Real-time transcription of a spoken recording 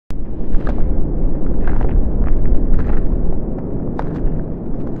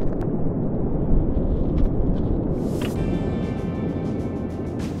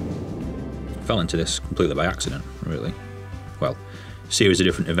fell into this completely by accident, really. Well, a series of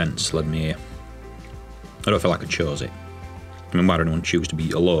different events led me here. I don't feel like I chose it. I mean, why would anyone choose to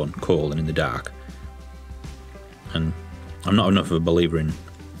be alone, cold and in the dark? And I'm not enough of a believer in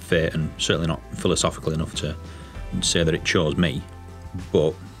fate, and certainly not philosophically enough to say that it chose me.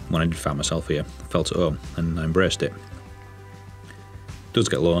 But when I did find myself here, I felt at home and I embraced it. It does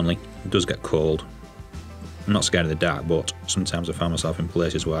get lonely, it does get cold. I'm not scared of the dark, but sometimes I find myself in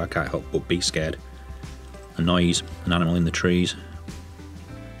places where I can't help but be scared. A noise, an animal in the trees.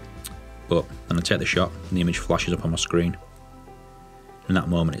 But then I take the shot and the image flashes up on my screen. In that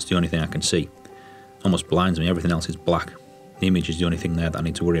moment, it's the only thing I can see. It almost blinds me, everything else is black. The image is the only thing there that I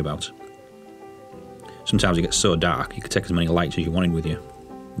need to worry about. Sometimes it gets so dark, you could take as many lights as you wanted with you.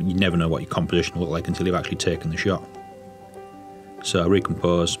 You never know what your composition will look like until you've actually taken the shot. So I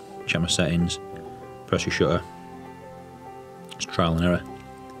recompose, check my settings, press your shutter. It's trial and error.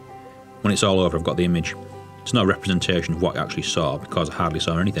 When it's all over, I've got the image. It's not a representation of what I actually saw, because I hardly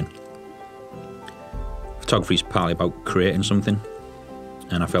saw anything. Photography is partly about creating something,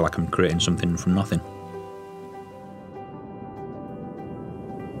 and I feel like I'm creating something from nothing.